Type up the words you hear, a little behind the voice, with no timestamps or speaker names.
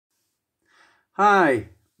Hi,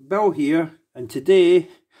 Bill here, and today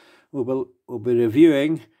we'll be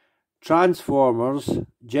reviewing Transformers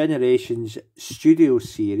Generations Studio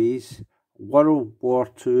Series World War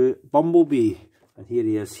II Bumblebee. And here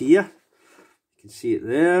he is here. You can see it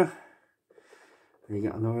there. And you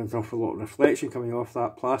get another awful lot of reflection coming off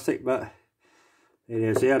that plastic bit. There he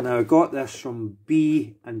is there. Now I got this from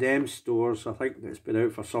B&M stores. I think it's been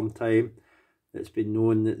out for some time. It's been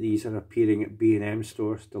known that these are appearing at B&M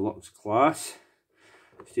stores, deluxe class.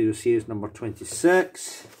 Studio Series number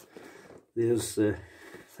 26. There's the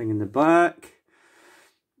thing in the back,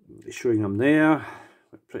 showing them there.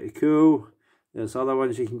 Pretty cool. There's other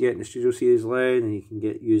ones you can get in the Studio Series line, and you can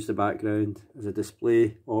use the background as a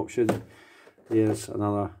display option. There's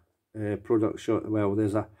another product shot. Well,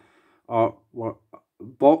 there's a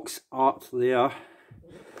box art there,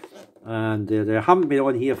 and they haven't been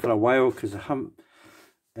on here for a while because I haven't,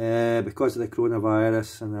 because of the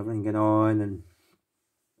coronavirus and everything going on and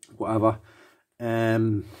whatever. I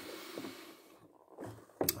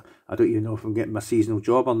don't even know if I'm getting my seasonal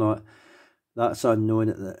job or not. That's unknown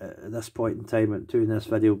at this point in time I'm doing this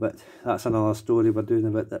video, but that's another story we're doing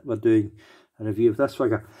about that. We're doing a review of this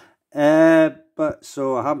figure. But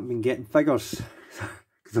so I haven't been getting figures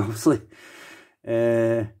because obviously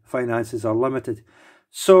finances are limited.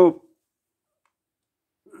 So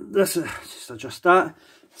this is just that.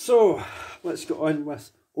 So let's get on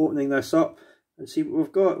with opening this up and see what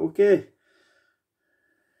we've got. Okay.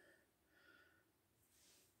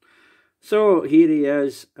 So here he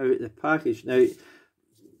is out of the package. Now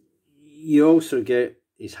you also get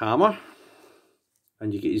his hammer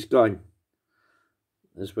and you get his gun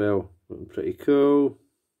as well. Looking pretty cool.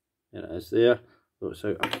 There it is there. Looks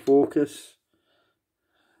out of focus.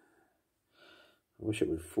 I wish it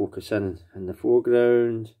would focus in the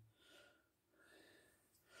foreground.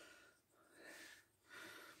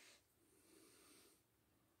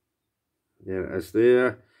 There it is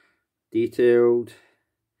there. Detailed.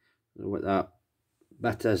 What that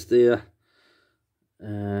bit is there.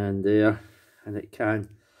 And there. And it can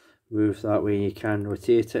move that way. You can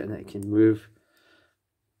rotate it and it can move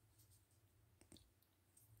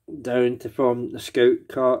down to form the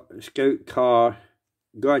scout car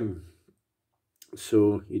gun.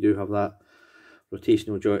 So you do have that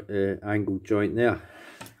rotational joint, angle joint there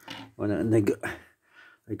on it, and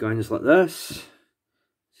the gun's like this.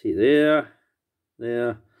 See there,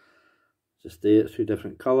 just there, 2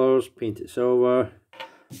 different colours, painted silver,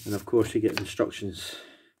 and of course you get instructions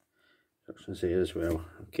there as well.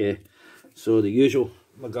 Okay, so the usual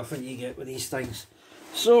MacGuffin you get with these things.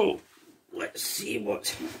 So let's see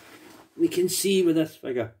what we can see with this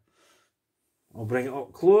figure. I'll bring it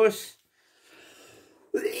up close.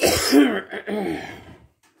 Done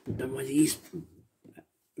one of these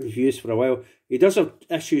reviews for a while. He does have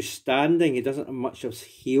issues standing. He doesn't have much of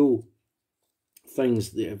heel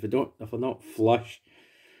things that if they're not flush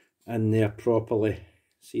and they're properly,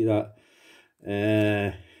 see that,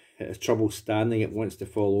 it has trouble standing. It wants to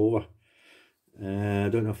fall over. I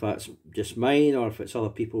don't know if that's just mine or if it's other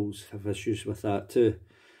people's have issues with that too.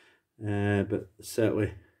 But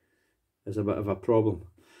certainly there's a bit of a problem.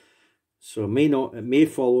 So it may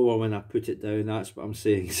fall over when I put it down. That's what I'm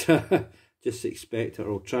saying. So just expect it,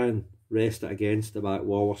 or try and rest it against the back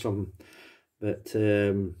wall or something. But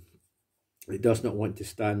it does not want to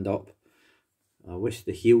stand up. I wish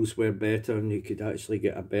the heels were better and you could actually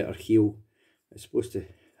get a better heel. It's supposed to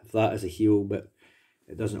have that as a heel, but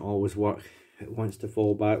it doesn't always work. It wants to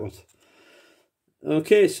fall backwards.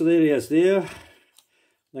 Okay, so there he is there.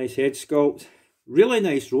 Nice head sculpt. Really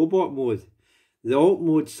nice robot mode. The alt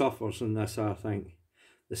mode suffers in this, I think.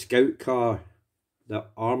 The scout car, the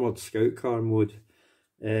armoured scout car mode,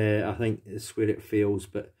 I think is where it fails.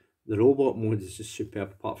 But the robot mode is just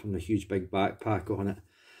superb, apart from the huge big backpack on it.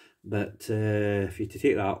 But if you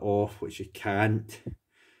take that off, which you can't,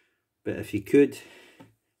 but if you could,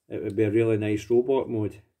 it would be a really nice robot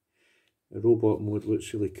mode. The robot mode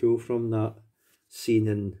looks really cool from that scene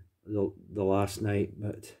in the last night,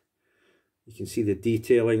 but you can see the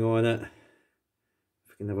detailing on it.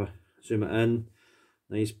 If I can ever zoom it in,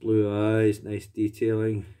 nice blue eyes, nice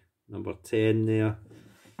detailing. Number 10 there.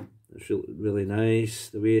 It's really nice.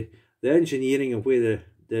 The way the engineering of where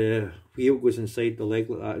the wheel goes inside the leg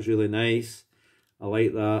like that is really nice. I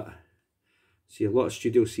like that. See, a lot of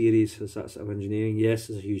Studio Series has that sort of engineering. Yes,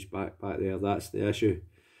 there's a huge backpack there. That's the issue,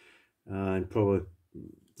 and probably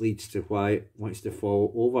leads to why it wants to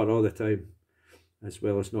fall over all the time, as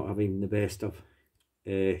well as not having the best of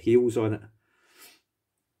heels on it.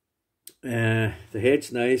 The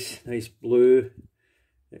head's nice blue.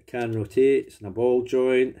 It can rotate. It's in a ball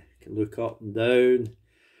joint. It can look up and down.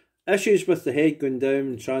 issues with the head going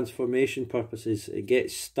down, transformation purposes. It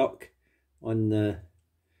gets stuck on the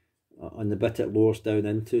bit it lowers down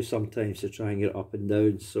into sometimes to try and get it up and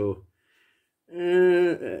down. So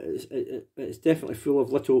it's definitely full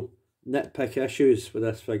of little nitpick issues with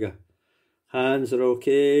this figure. Hands are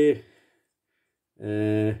okay.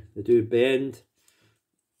 They do bend.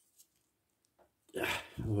 They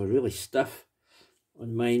were really stiff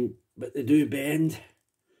on mine, but they do bend.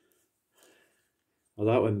 Well,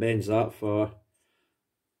 that one bends that far,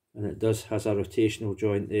 and it has a rotational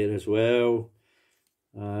joint there as well.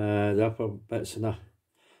 The upper bits and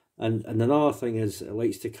another thing is it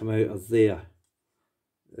likes to come out of there.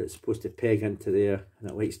 It's supposed to peg into there, and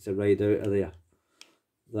it likes to ride out of there.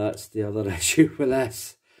 That's the other issue with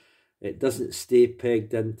this. It doesn't stay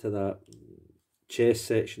pegged into that chest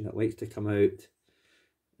section. It likes to come out,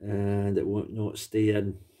 and it won't not stay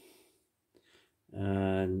in.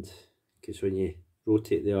 And because when you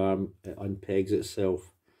rotate the arm, it unpegs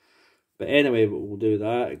itself. But anyway, we'll do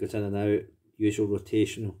that. It goes in and out. Usual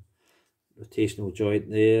rotational joint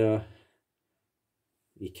there.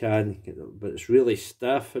 You can get it, but it's really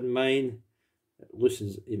stiff in mine. It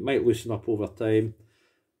loosens. It might loosen up over time.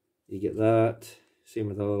 You get that. Same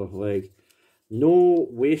with the other leg. No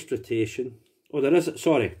waist rotation. Oh, there is.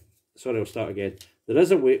 Sorry, I'll start again. There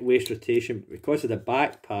is a waist rotation, but because of the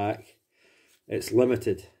backpack, it's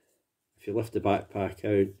limited. If you lift the backpack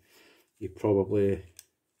out, you probably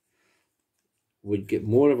would get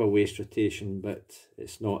more of a waist rotation, but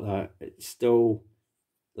it's not that. It's still,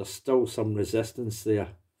 there's still some resistance there.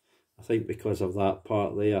 I think because of that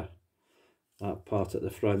part there, that part at the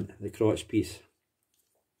front, the crotch piece,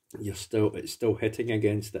 it's still hitting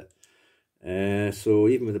against it. So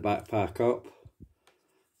even with the backpack up,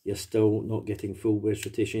 you're still not getting full waist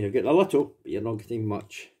rotation. You're getting a little, but you're not getting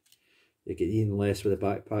much. You're getting even less with the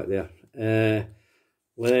backpack there.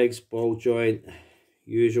 Legs, ball joint,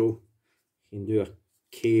 usual. You can do a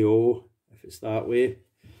KO if it's that way.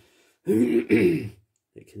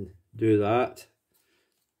 It can do that.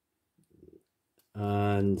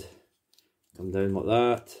 And come down like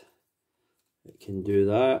that. It can do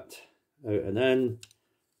that. Out and in.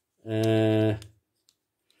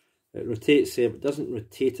 It rotates there, but it doesn't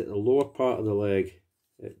rotate at the lower part of the leg.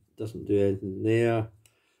 It doesn't do anything there.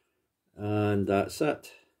 And that's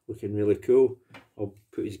it. Looking really cool. I'll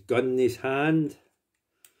put his gun in his hand.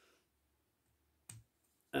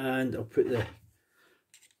 And I'll put the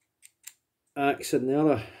axe in the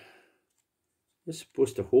other. It's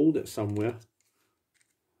supposed to hold it somewhere.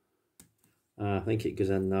 I think it goes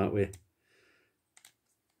in that way.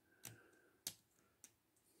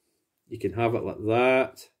 You can have it like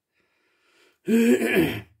that.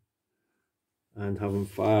 And have him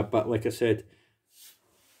fire. But like I said,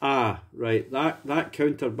 right, that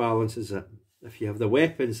counterbalances it. If you have the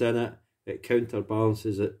weapons in it, it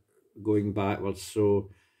counterbalances it going backwards. So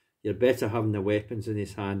you're better having the weapons in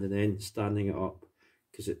his hand and then standing it up,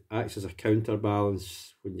 because it acts as a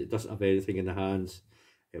counterbalance. When it doesn't have anything in the hands,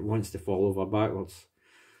 it wants to fall over backwards.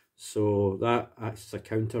 So that acts as a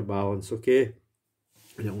counterbalance, okay?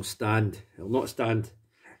 And it will stand. It will not stand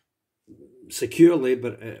securely,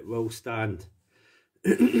 but it will stand.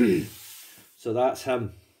 So that's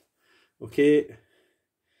him. Okay,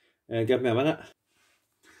 give me a minute.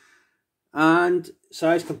 And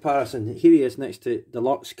size comparison. Here he is next to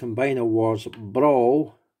Deluxe Combiner Wars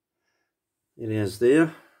Brawl. There he is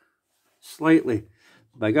there. Slightly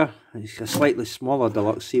bigger. It's a slightly smaller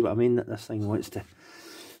Deluxe. See what I mean? That this thing wants to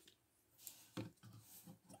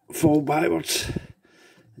fall backwards.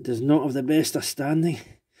 It does not have the best of standing.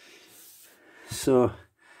 So,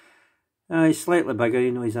 he's slightly bigger.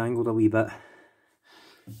 You know, he's angled a wee bit.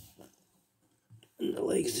 And the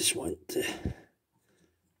legs just want to...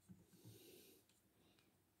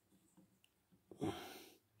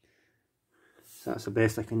 So that's the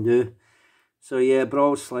best I can do. So yeah,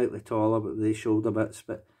 Brawl's slightly taller, but the shoulder bits.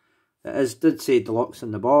 But it did say Deluxe in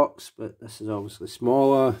the box, but this is obviously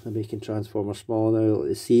smaller. They're making Transformers smaller now, like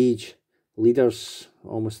the Siege Leaders,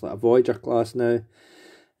 almost like a Voyager class now.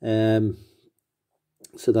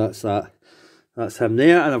 So that's that. That's him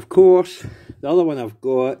there. And of course, the other one I've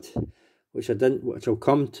got, which I'll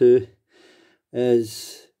come to,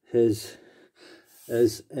 is his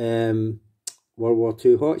World War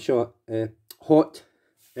II Hot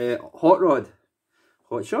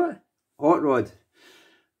Rod.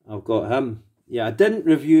 I've got him. Yeah, I didn't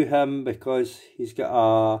review him because he's got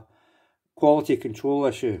a quality control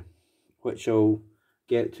issue, which I'll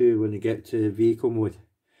get to when I get to vehicle mode.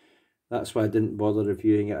 That's why I didn't bother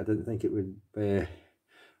reviewing it. I didn't think it would be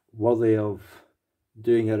worthy of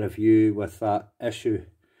doing a review with that issue.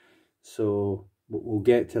 So we'll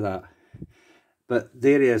get to that. But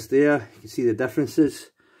there he is there, you can see the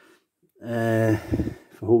differences.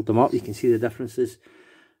 If I hold them up, you can see the differences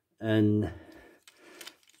in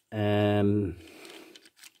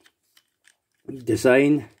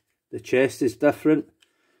design. The chest is different.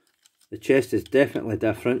 The chest is definitely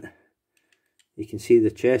different. You can see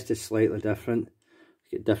the chest is slightly different.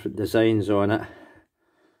 You get different designs on it.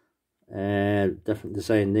 Different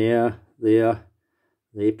design there. The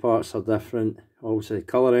A parts are different. Obviously the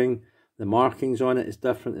colouring, the markings on it is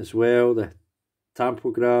different as well. The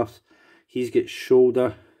tampographs. He's got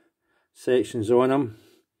shoulder sections on him.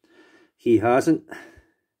 He hasn't.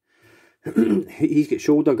 He's got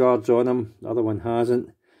shoulder guards on him. The other one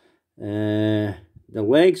hasn't. The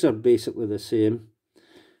legs are basically the same,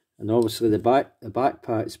 and obviously the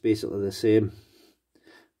backpack's basically the same.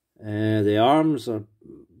 The arms are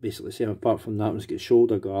basically the same, apart from that one's got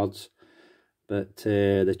shoulder guards. But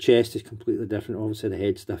the chest is completely different. Obviously the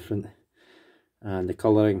head's different, and the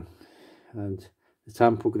colouring and the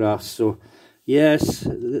tampographs. So yes,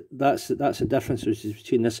 that's the difference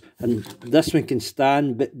between this, and this one can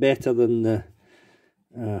stand a bit better than the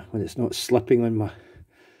when it's not slipping on my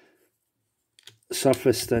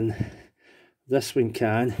surface than this one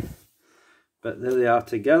can. But there they are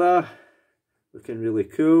together, looking really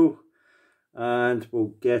cool. And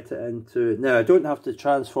we'll get it into, now I don't have to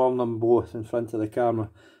transform them both in front of the camera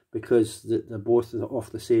because they're both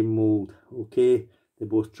off the same mould, okay? They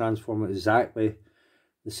both transform exactly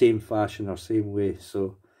the same fashion or same way,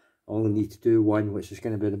 so I only need to do one, which is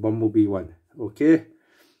going to be the Bumblebee one, okay?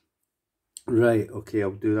 Right, okay,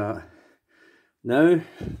 I'll do that now.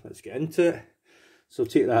 Let's get into it. So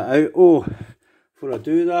take that out. Oh, before I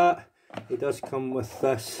do that, it does come with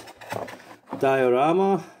this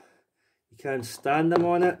diorama. You can stand him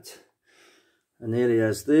on it, and there he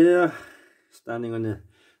is there, standing on the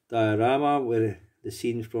diorama where the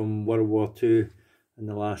scenes from World War II and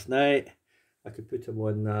The Last Night. I could put him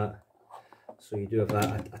on that, so you do have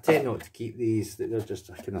that. I tend not to keep these, they're just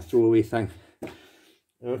a kind of throwaway thing.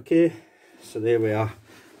 Okay, so there we are.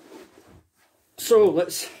 So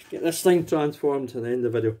let's get this thing transformed to the end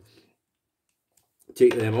of the video.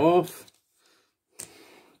 Take them off,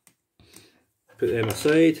 put them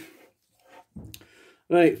aside.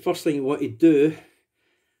 Right, first thing you want to do,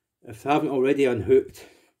 if you haven't already unhooked,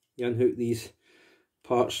 you unhook these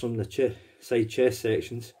parts from the side chest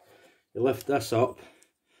sections. You lift this up.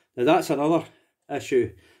 Now that's another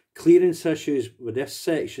issue, clearance issues with this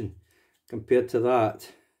section compared to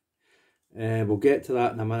that. We'll get to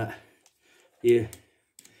that in a minute. You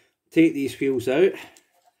take these wheels out,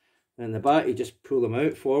 and in the back you just pull them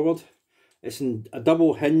out forward. It's in a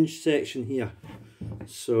double hinge section here,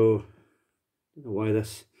 so I don't know why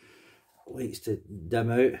this likes to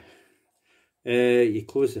dim out. You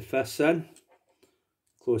close the fists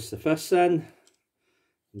in,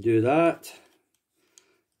 do that,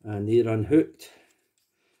 and they're unhooked.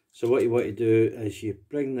 So what you want to do is you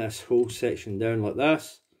bring this whole section down like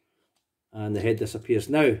this, and the head disappears.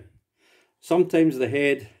 Now, sometimes the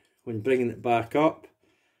head, when bringing it back up,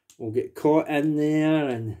 will get caught in there,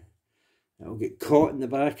 and it'll get caught in the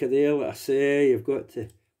back of there. Like I say, you've got to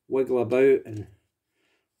wiggle about and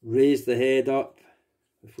raise the head up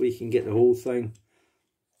before you can get the whole thing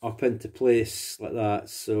up into place like that.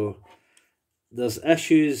 So there's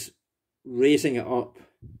issues raising it up.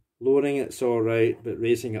 Lowering it's alright, but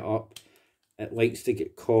raising it up, it likes to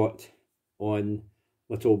get caught on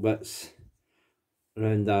little bits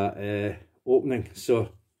around that opening. So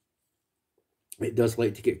it does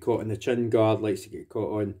like to get caught in the chin guard, likes to get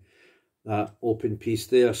caught on that open piece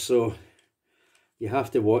there. So you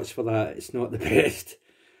have to watch for that. It's not the best.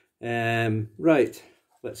 Right,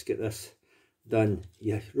 let's get this done.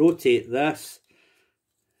 You rotate this.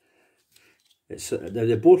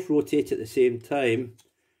 They both rotate at the same time,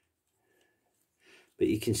 but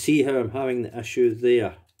you can see how I'm having the issue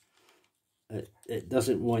there. It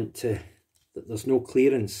doesn't want to, there's no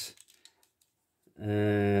clearance.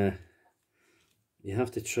 You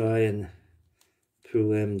have to try and pull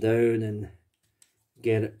them down and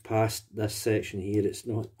get it past this section here. It's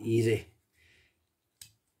not easy.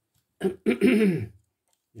 You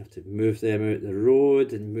have to move them out the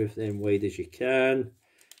road and move them wide as you can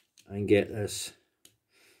and get this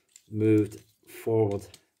moved forward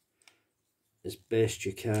as best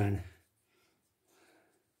you can.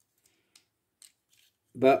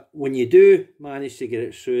 But when you do manage to get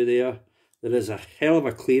it through there, there is a hell of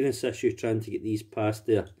a clearance issue trying to get these past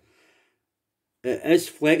there. It is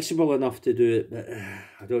flexible enough to do it, but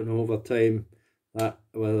I don't know over time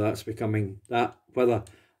whether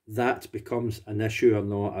that becomes an issue or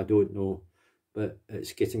not. I don't know, but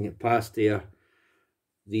it's getting it past there.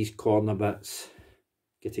 these corner bits,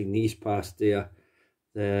 getting these past there.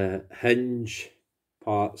 The hinge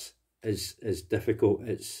parts is difficult.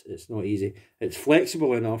 It's not easy. It's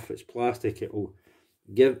flexible enough. It's plastic.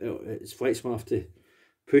 It's flexible enough to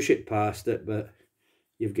push it past it, but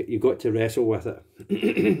you've got to wrestle with it.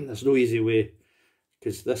 There's no easy way,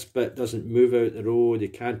 because this bit doesn't move out the road. You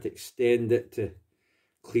can't extend it to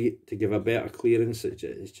give a better clearance.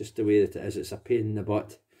 It's just the way that it is. It's a pain in the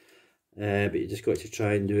butt, but you just got to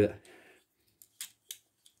try and do it.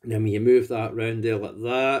 And then when you move that round there like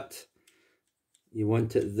that, you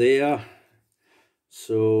want it there,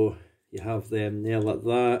 so you have them there like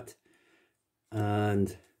that,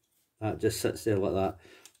 and that just sits there like that.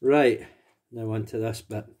 Right, now onto this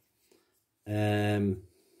bit.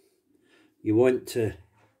 You want to,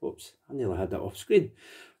 oops, I nearly had that off screen.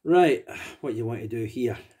 Right, what you want to do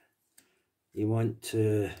here, you want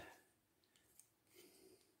to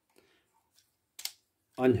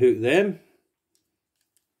unhook them,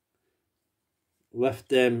 lift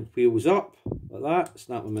them wheels up like that,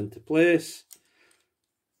 snap them into place.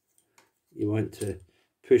 You want to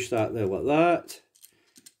push that there like that,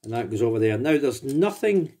 and that goes over there. Now there's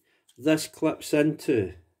nothing this clips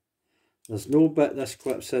into. There's no bit this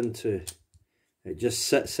clips into. It just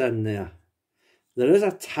sits in there. There is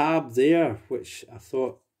a tab there which I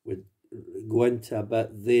thought would go into a bit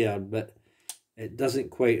there, but it doesn't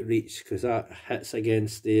quite reach because that hits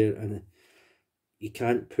against there and you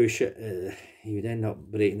can't push it. You would end up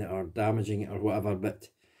breaking it or damaging it or whatever, but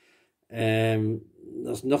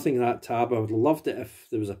there's nothing that tab. I would have loved it if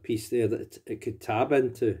there was a piece there that it could tab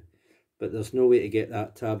into, but there's no way to get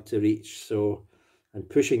that tab to reach. So, and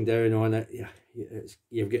pushing down on it, yeah,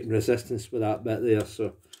 you're getting resistance with that bit there,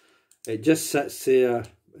 so it just sits there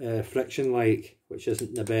friction like, which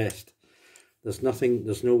isn't the best. There's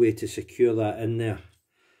no way to secure that in there.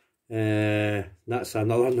 That's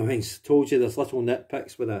another annoyance. Told you there's little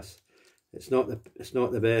nitpicks with this. It's not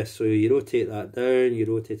the best. So you rotate that down, you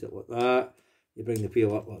rotate it like that, you bring the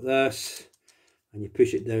wheel up like this, and you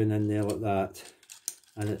push it down in there like that,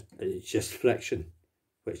 and it's just friction,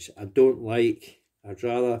 which I don't like. I'd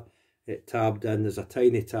rather it tabbed in. There's a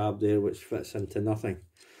tiny tab there which fits into nothing.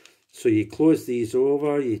 So you close these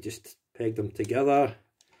over, you just peg them together,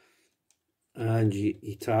 and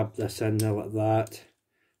you tab this in there like that,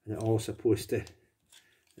 and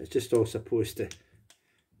it's just all supposed to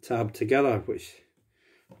tab together, which,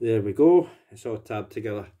 there we go, it's all tabbed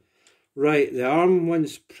together. Right, the arm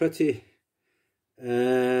one's pretty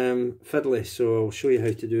fiddly, so I'll show you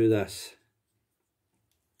how to do this.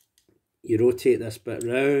 You rotate this bit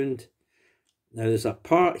round. Now there's a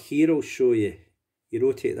part here I'll show you. You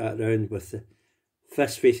rotate that round with the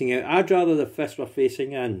fist facing out. I'd rather the fists were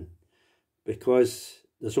facing in, because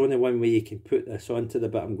there's only one way you can put this onto the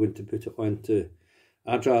bit I'm going to put it onto.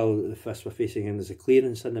 I'd rather the fists were facing in. There's a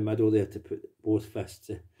clearance in the middle there to put both fists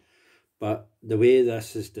to. But the way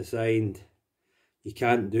this is designed, you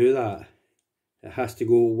can't do that. It has to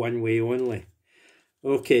go one way only.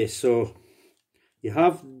 Okay, so you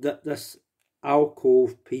have this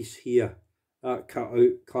alcove piece here, that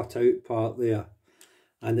cut out part there,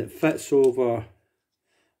 and it fits over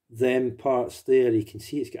them parts there. You can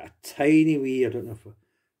see it's got a tiny wee, I don't know if I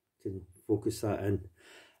can focus that in,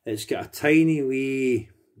 it's got a tiny wee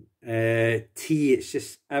T. It's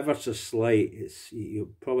just ever so slight.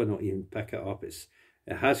 You'll probably not even pick it up. It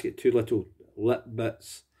has got two little lip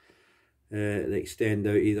bits that extend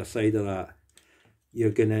out either side of that.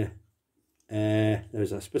 You're gonna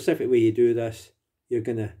there's a specific way you do this. You're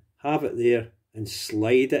gonna have it there and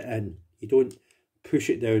slide it in. You don't push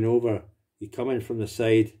it down over. You come in from the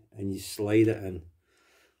side and you slide it in,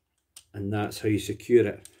 and that's how you secure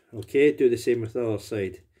it. Okay, do the same with the other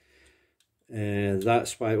side.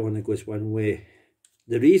 That's why it only goes one way.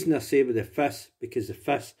 The reason I say with the fist, because the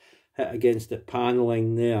fist hit against the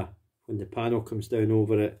paneling there. When the panel comes down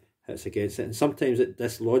over it, hits against it, and sometimes it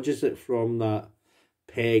dislodges it from that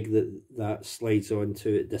peg that slides onto.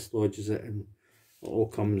 It dislodges it and it all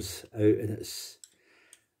comes out, and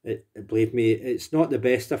believe me, it's not the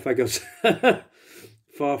best of figures.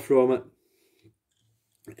 Far from it.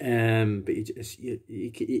 But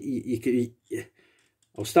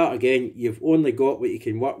I'll start again. You've only got what you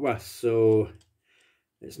can work with, so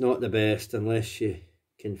it's not the best unless you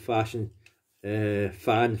can fashion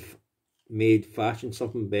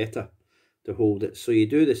something better to hold it. So you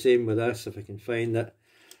do the same with this. If I can find it,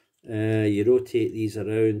 you rotate these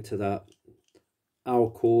around to that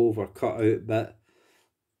alcove or cut out bit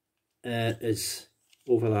is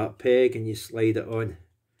over that peg, and you slide it on.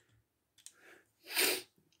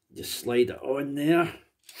 Just slide it on there.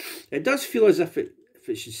 It does feel as if it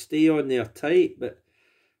should stay on there tight, but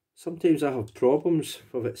sometimes I have problems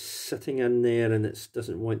with it sitting in there and it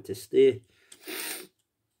doesn't want to stay.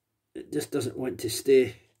 It just doesn't want to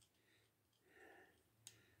stay.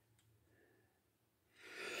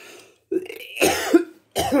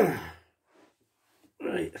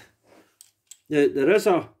 Right. Now there is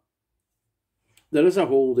a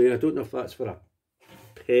hole there. I don't know if that's for a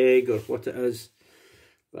peg or what it is,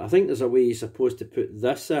 but I think there's a way you're supposed to put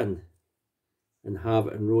this in and have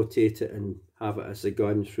it and rotate it and have it as the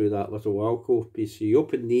gun through that little alcove piece. So you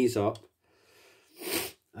open these up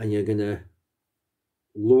and you're going to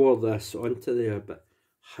lower this onto there, but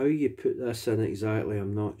how you put this in exactly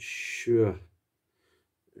I'm not sure.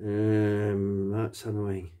 That's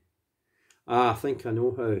annoying. I think I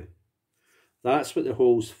know how. That's what the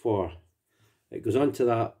hole's for. It goes onto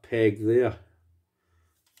that peg there.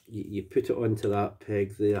 You put it onto that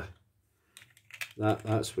peg there.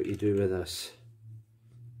 That's what you do with this.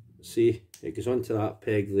 See, it goes onto that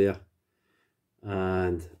peg there.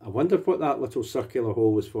 And I wonder what that little circular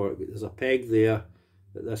hole was for. There's a peg there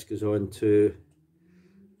that this goes on to.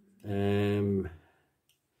 And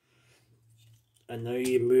now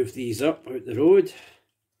you move these up out the road.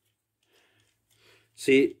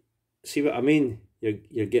 See what I mean?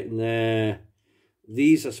 You're getting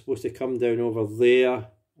these are supposed to come down over there,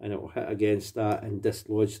 and it will hit against that and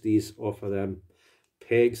dislodge these off of them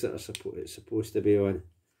pegs that it's supposed to be on.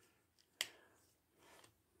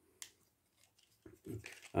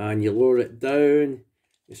 And you lower it down.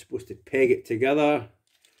 You're supposed to peg it together.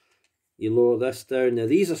 You lower this down. Now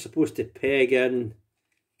these are supposed to peg in.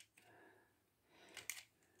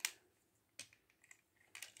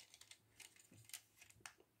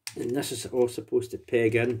 And this is all supposed to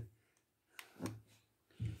peg in.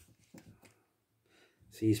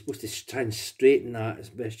 So you're supposed to try and straighten that as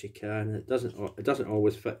best you can. It doesn't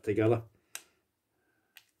always fit together.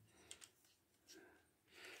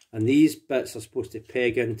 And these bits are supposed to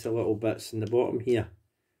peg into little bits in the bottom here.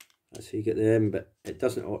 That's how you get them, but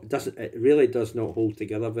it really does not hold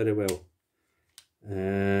together very well.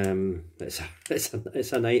 It's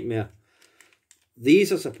a nightmare.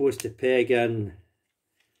 These are supposed to peg in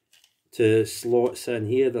to slots in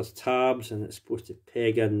here. There's tabs and it's supposed to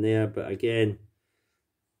peg in there, but again,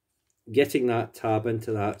 getting that tab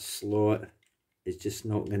into that slot is just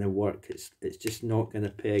not going to work. It's just not going to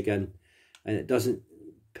peg in, and it doesn't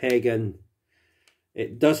peg in.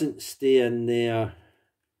 It doesn't stay in there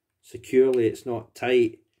securely. It's not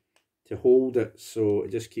tight to hold it, so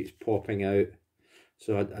it just keeps popping out.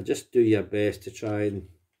 So I just do your best to try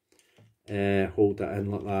and hold it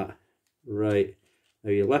in like that. Right,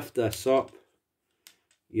 now you lift this up,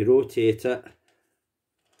 you rotate it,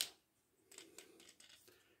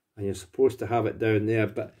 and you're supposed to have it down there.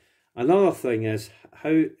 But another thing is,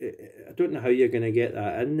 I don't know how you're going to get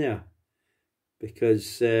that in there,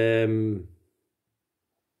 because it's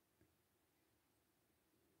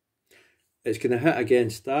going to hit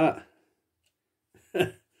against that.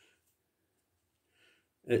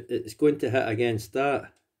 It's going to hit against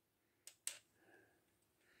that,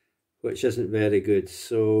 which isn't very good.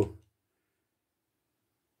 So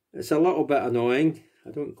it's a little bit annoying.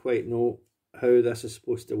 I don't quite know how this is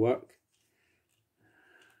supposed to work,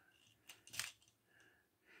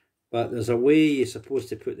 but there's a way you're supposed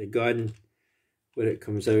to put the gun where it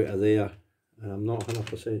comes out of there, and I'm not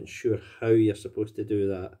 100% sure how you're supposed to do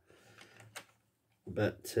that,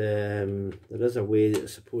 but there is a way that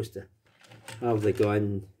it's supposed to have the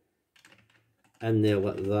gun in there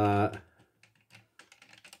like that.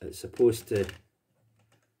 It's supposed to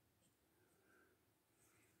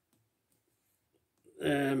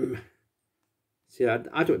see,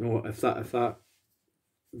 I don't know if that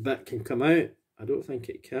bit can come out. I don't think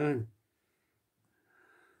it can.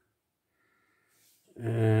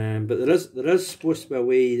 But there is supposed to be a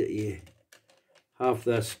way that you have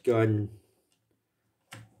this gun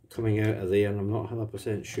coming out of there, and I'm not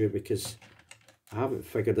 100% sure because I haven't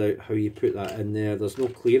figured out how you put that in there. There's no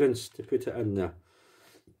clearance to put it in there.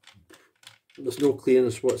 There's no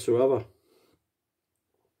clearance whatsoever.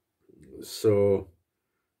 So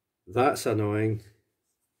that's annoying.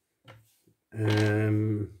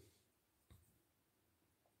 I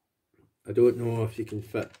don't know if you can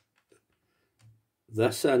fit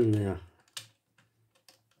this in there.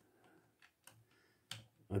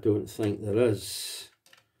 I don't think there is.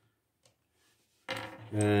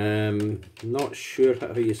 Not sure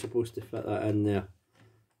how you're supposed to fit that in there,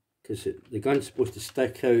 because the gun's supposed to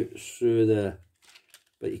stick out through the,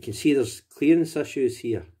 but you can see there's clearance issues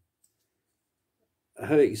here.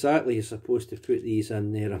 How exactly you're supposed to put these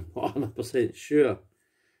in there, I'm not 100% sure.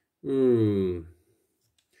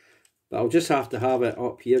 But I'll just have to have it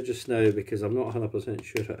up here just now because I'm not 100%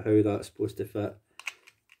 sure how that's supposed to fit.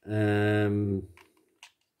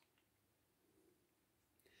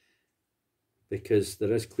 Because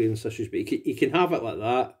there is clearance issues, but you can have it like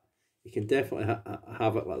that. You can definitely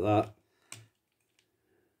have it like that.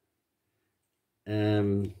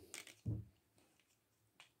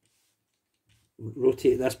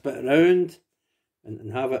 Rotate this bit around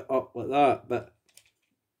and have it up like that, but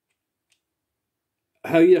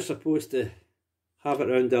how you're supposed to have it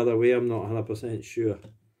around the other way, I'm not 100% sure.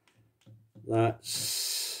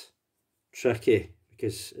 That's tricky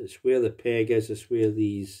because it's where the peg is, it's where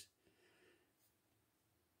these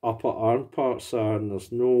upper arm parts are, and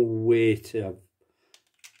there's no way to have,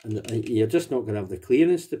 and you're just not going to have the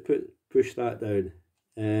clearance to push that down.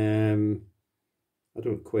 I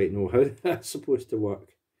don't quite know how that's supposed to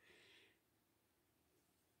work.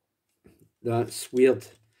 That's weird.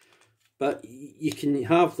 But you can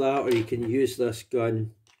have that, or you can use this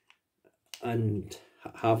gun and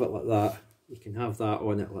have it like that. You can have that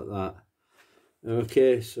on it like that.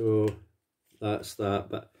 Okay, so that's that.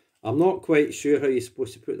 But I'm not quite sure how you're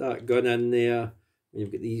supposed to put that gun in there when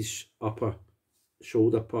you've got these upper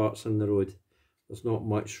shoulder parts in the road. There's not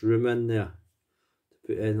much room in there to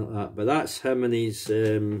put in like that. But that's him in his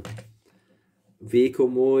vehicle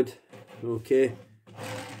mode. Okay,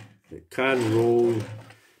 it can roll,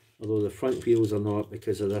 although the front wheels are not,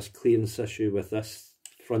 because of this clearance issue with this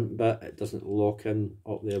front bit. It doesn't lock in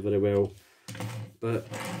up there very well, but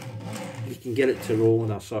you can get it to roll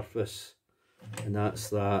on a surface, and that's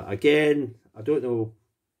that. Again, I don't know,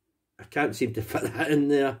 I can't seem to fit that in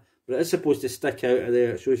there, but it is supposed to stick out of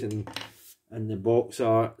there. It shows it in the box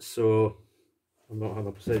art, so I'm not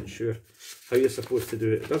 100% sure how you're supposed to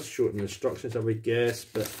do it. It does show it in the instructions, I would guess,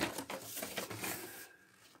 but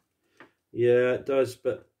yeah, it does,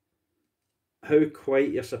 but how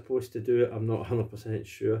quite you're supposed to do it, I'm not 100%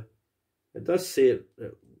 sure. It does say it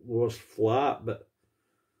was flat, but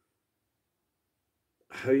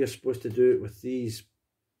how you're supposed to do it with these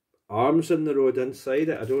arms in the road inside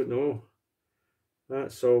it, I don't know.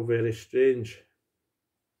 That's all very strange.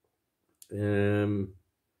 I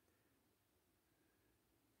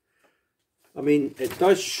mean, it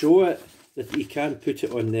does show it that you can put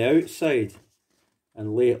it on the outside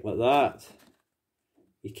and lay it like that.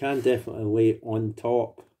 You can definitely lay it on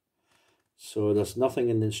top. So there's nothing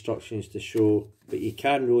in the instructions to show, but you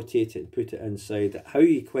can rotate it and put it inside. How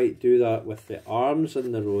you quite do that with the arms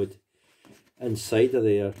in the road inside of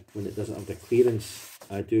there when it doesn't have the clearance,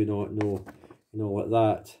 I do not know. You know, like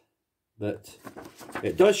that. But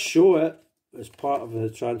it does show it as part of the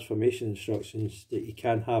transformation instructions that you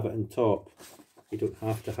can have it on top. You don't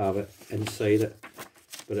have to have it inside it,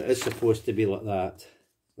 but it is supposed to be like that,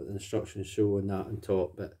 what the instructions show, and that on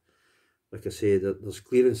top. But like I say, there's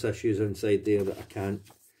clearance issues inside there that I can't,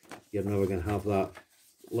 you're never going to have that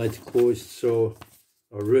lid closed, so,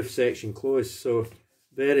 or roof section closed, so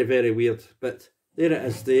very, very weird. But there it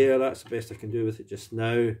is there, that's the best I can do with it just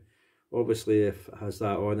now. Obviously if it has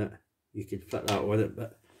that on it, you could fit that on it,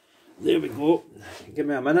 but there we go. Give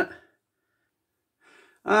me a minute.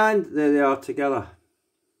 And there they are together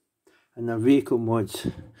in their vehicle mods.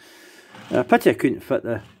 Pity I couldn't fit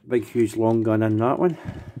the big huge long gun in that one,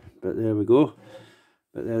 but there we go.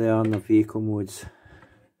 But there they are in the vehicle modes.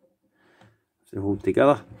 They hold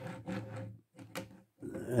together.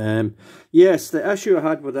 Yes, the issue I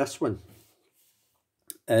had with this one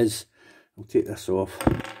is, I'll take this off,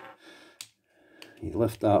 you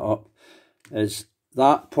lift that up, is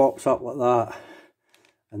that pops up like that,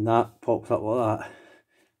 and that pops up like that.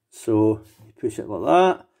 So you push it like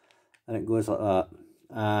that, and it goes like that,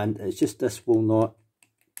 and it's just this will not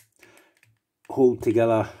hold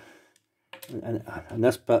together, and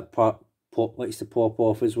this bit likes to pop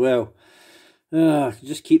off as well. I can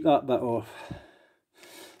just keep that bit off,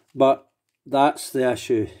 but that's the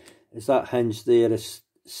issue, is that hinge there is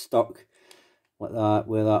stuck like that,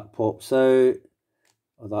 where that pops out,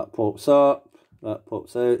 or that pops up, that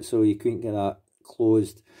pops out, so you couldn't get that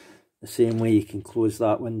closed the same way you can close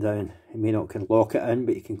that one down. You may not can lock it in,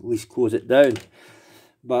 but you can at least close it down.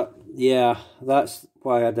 But yeah, that's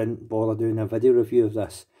why I didn't bother doing a video review of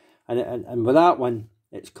this. And with that one,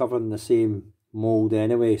 it's covering the same mould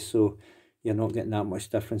anyway, so you're not getting that much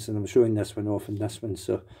difference. And I'm showing this one off and this one.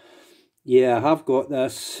 So yeah, I have got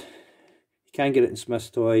this. You can get it in Smith's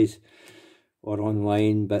Toys or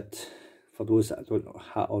online, but for those that don't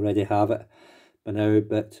already have it by now,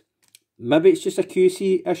 but maybe it's just a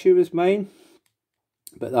QC issue with mine,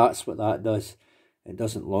 but that's what that does. It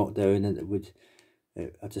doesn't lock down, and it would,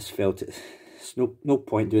 I just felt it's no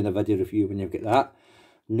point doing a video review when you've got that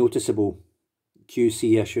noticeable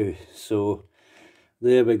QC issue. So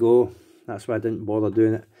there we go. That's why I didn't bother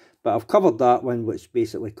doing it. But I've covered that one, which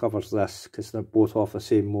basically covers this, because they're both off the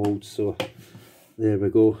same mould. So there we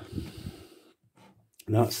go.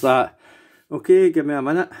 And that's that. Okay, give me a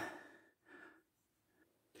minute.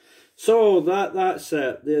 So that's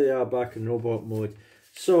it. There they are, back in robot mode.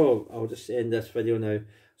 So I'll just end this video now.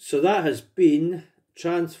 So that has been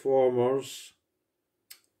Transformers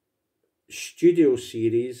Studio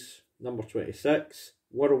Series number 26,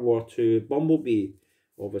 World War II Bumblebee.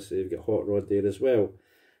 Obviously you've got Hot Rod there as well.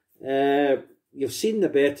 You've seen the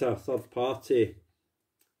better third party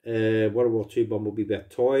World War II Bumblebee by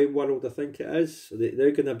Toy World, I think it is.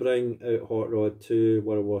 They're going to bring out Hot Rod 2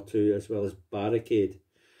 World War II as well as Barricade.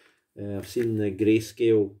 I've seen the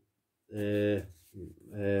grayscale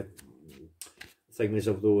things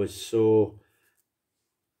of those, so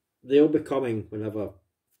they'll be coming whenever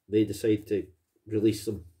they decide to release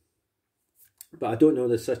them. But I don't know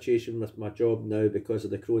the situation with my job now because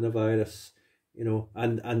of the coronavirus, you know,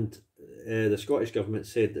 and the Scottish Government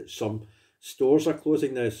said that some stores are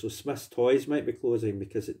closing now, so Smith's Toys might be closing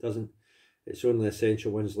because it's only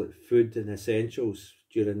essential ones like food and essentials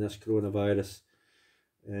during this coronavirus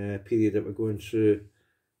period that we're going through,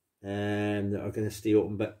 that are going to stay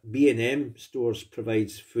open. But B&M stores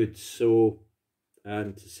provides food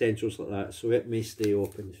and essentials like that, so it may stay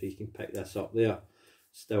open, so you can pick this up there.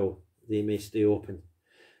 Still, they may stay open.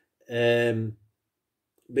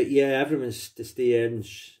 But yeah, everyone's to stay in,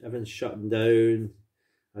 everyone's shutting down.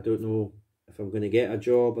 I don't know if I'm going to get a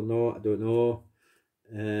job or not, I don't know.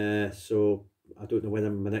 So I don't know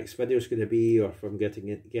when my next video is going to be, or if I'm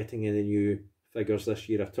getting any new figures this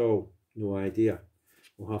year at all. No idea.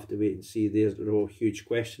 We'll have to wait and see. There's all huge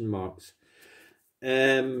question marks.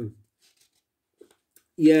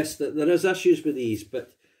 Yes, there is issues with these,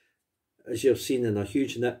 but as you've seen, in a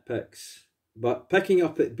huge nitpicks. But picking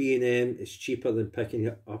up at B&M is cheaper than picking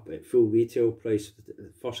it up at full retail price that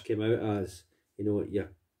it first came out as. You know,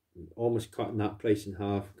 you're almost cutting that price in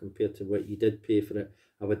half compared to what you did pay for it.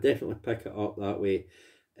 I would definitely pick it up that way.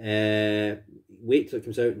 Wait till it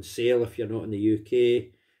comes out in sale if you're not in the UK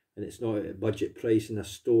and it's not at a budget price in a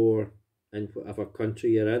store in whatever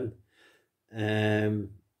country you're in,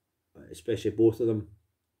 especially both of them,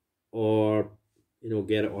 or you know,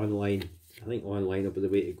 get it online. I think online will be the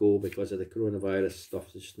way to go because of the coronavirus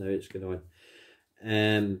stuff just now it's going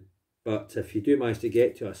on. But if you do manage to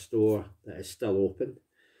get to a store that is still open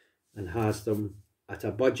and has them at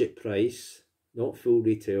a budget price, not full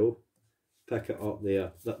retail, pick it up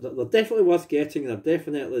there. They're definitely worth getting. They're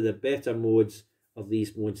definitely the better modes of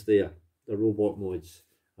these modes there, the robot modes,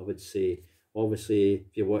 I would say. Obviously,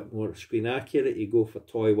 if you want more screen accurate, you go for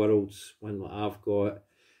Toy World's one that I've got.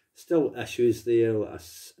 Still issues there that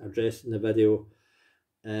I addressed in the video,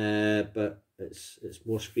 but it's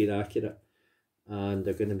more screen accurate. And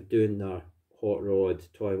they're going to be doing their Hot Rod,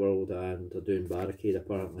 Toy World, and they're doing Barricade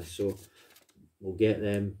apparently, so we'll get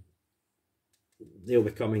them. They'll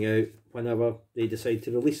be coming out whenever they decide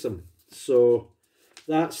to release them. So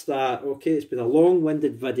that's that. Okay, it's been a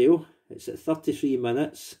long-winded video. It's at 33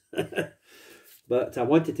 minutes. But I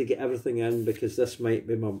wanted to get everything in because this might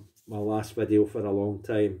be my last video for a long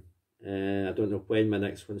time. I don't know when my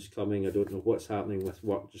next one's coming. I don't know what's happening with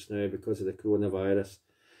work just now because of the coronavirus.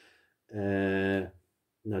 And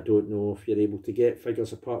I don't know if you're able to get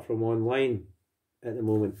figures apart from online at the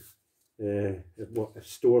moment. If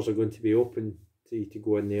stores are going to be open to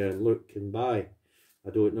go in there and look and buy. I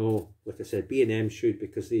don't know. Like I said, B&M should,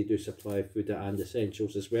 because they do supply food and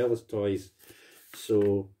essentials as well as toys.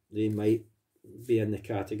 So they might be in the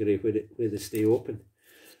category where they stay open.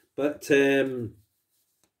 But in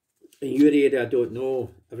your area, I don't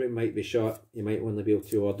know. Everything might be shut. You might only be able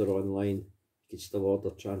to order online. You can still order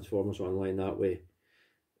Transformers online that way.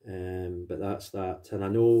 But that's that. And I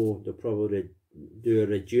know they'll probably do a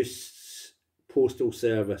reduced postal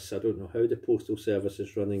service. I don't know how the postal service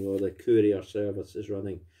is running or the courier service is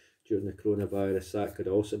running during the coronavirus. That could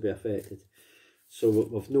also be affected. So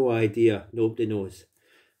we've no idea. Nobody knows.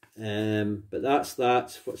 But that's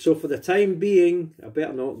that. So for the time being, I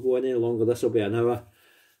better not go any longer. This will be an hour.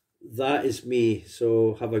 That is me.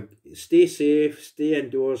 So stay safe, stay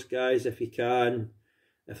indoors, guys, if you can.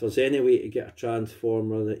 If there's any way to get a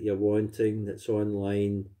Transformer that you're wanting that's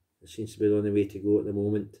online, it seems to be the only way to go at the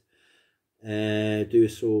moment. Do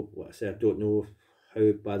so. Like I said, I don't know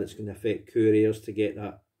how bad it's going to affect couriers to get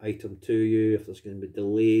that item to you, if there's going to be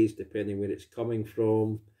delays depending where it's coming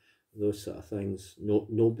from, those sort of things.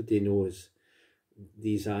 Nobody knows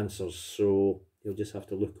these answers, so you'll just have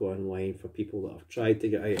to look online for people that have tried to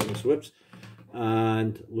get items,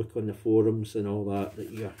 and look on the forums and all that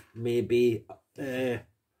you may be a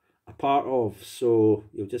part of, so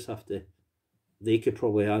you'll just have to, they could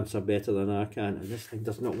probably answer better than I can, and this thing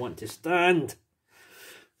does not want to stand.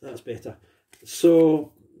 That's better.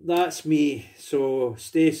 So that's me. So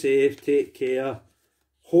stay safe, take care.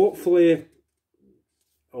 Hopefully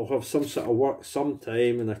I'll have some sort of work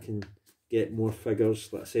sometime and I can get more figures.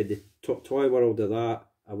 Like I said, the toy world of that,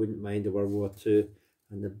 I wouldn't mind the World War II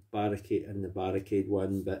and the barricade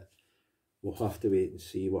one, but we'll have to wait and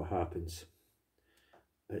see what happens.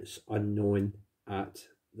 It's unknown at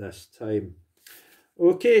this time.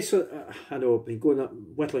 Okay, so I know I've been going up,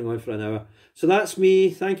 whittling on for an hour. So that's me.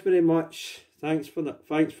 Thank you very much. Thanks for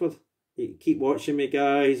keep watching me,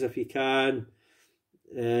 guys, if you can.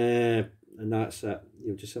 And that's it.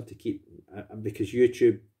 You'll just have to keep, because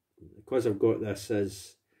YouTube, because I've got this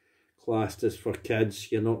as classed as for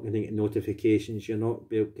kids, you're not going to get notifications, you're not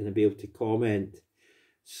going to be able to comment.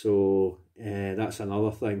 So that's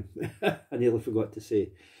another thing I nearly forgot to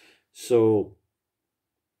say. So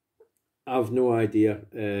I've no idea.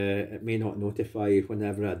 It may not notify you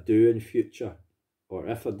whenever I do in future, or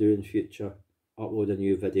if I do in future upload a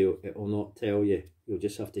new video, it will not tell you. You'll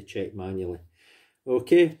just have to check manually.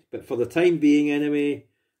 Okay, but for the time being anyway,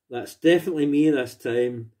 that's definitely me this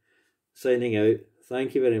time, signing out.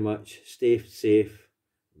 Thank you very much. Stay safe.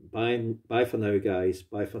 Bye for now, guys.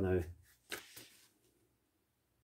 Bye for now.